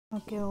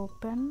Okay,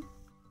 open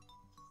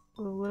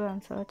Google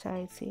and search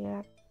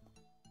ICAR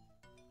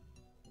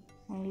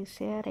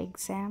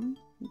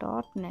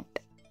exam.net.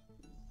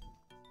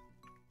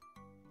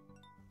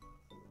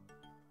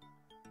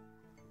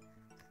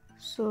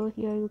 So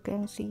here you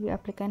can see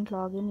applicant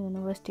login,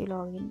 university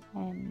login,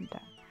 and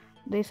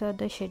these are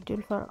the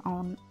schedule for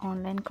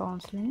online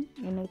counseling.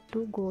 You need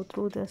to go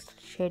through this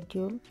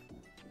schedule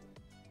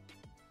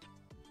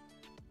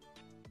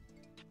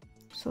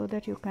so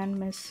that you can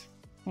miss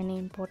any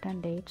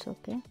important dates.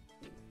 Okay,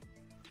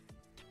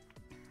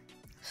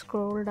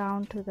 scroll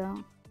down to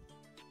the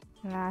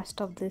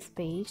last of this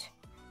page.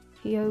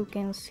 Here you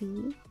can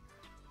see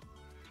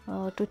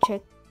to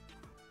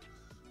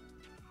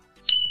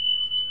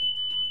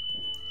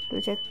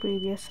check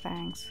previous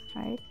ranks,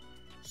 right?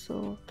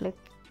 So click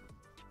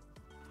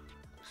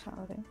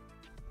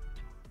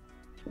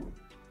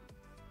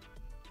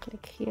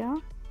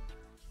here.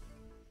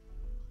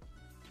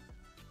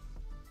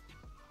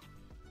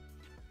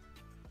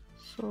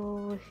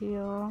 So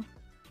here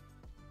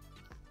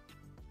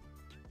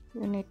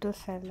you need to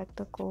select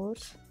the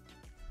course.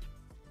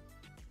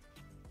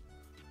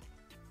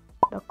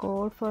 The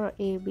code for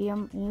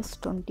ABM is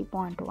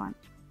 20.1.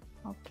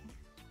 okay,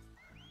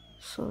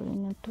 so you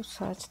need to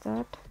search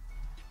that.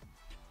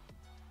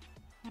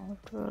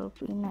 It will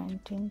be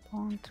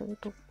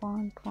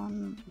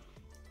 19.32.1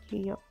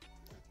 here.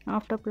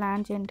 After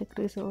plant genetic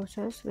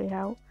resources, we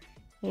have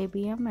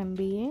ABM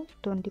MBA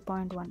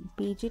 20.1,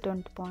 PG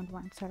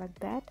 20.1. Select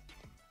that,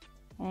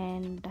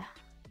 and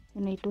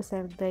you need to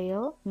select the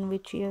year, in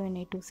which year you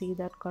need to see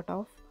that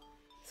cutoff.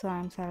 So I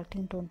am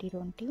selecting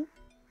 2020.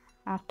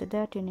 After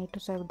that, you need to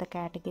select the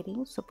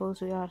category.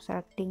 Suppose we are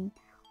selecting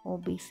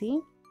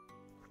OBC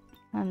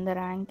and the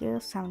rank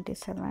is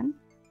 77.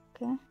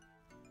 Okay,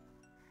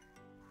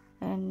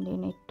 and you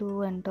need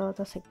to enter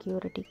the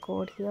security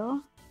code here.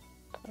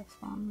 That's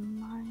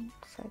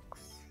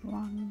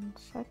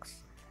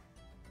 19616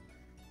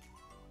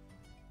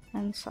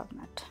 and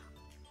submit.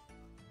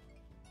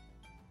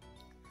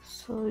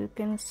 So you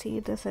can see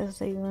this as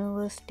the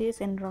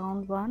universities in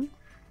round 1.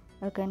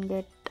 You can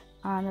get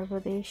Andhra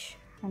Pradesh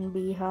and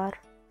Bihar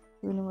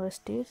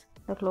universities.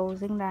 The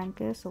closing rank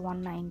is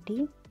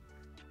 190.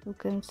 You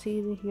can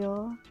see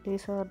here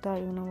these are the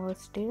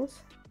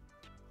universities,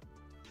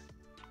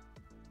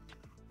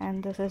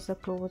 and this is the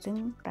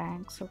closing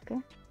ranks.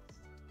 Okay,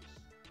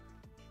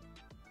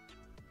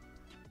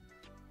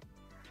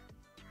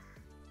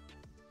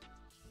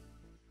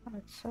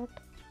 that's it.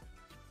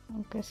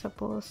 Okay,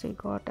 suppose we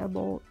got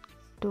about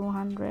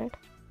 200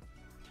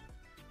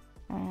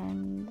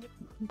 and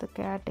the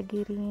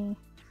category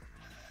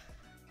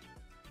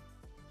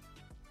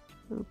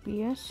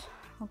UPS.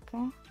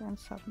 Okay, then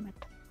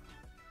submit.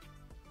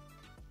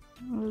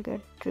 We'll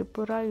get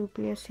Tripura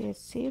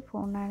UPSC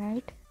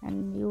 498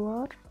 and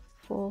UR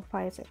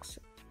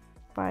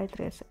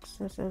 536.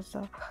 This is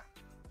the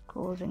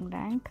closing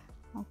rank.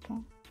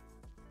 Okay,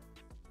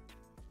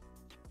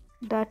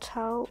 that's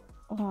how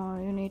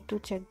you need to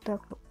check the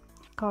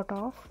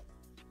cutoff.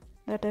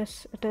 That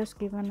is, it is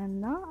given in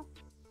the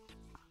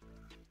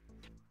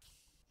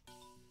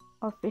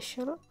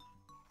official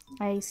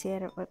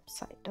ICAR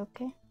website.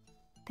 Okay,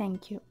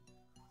 thank you.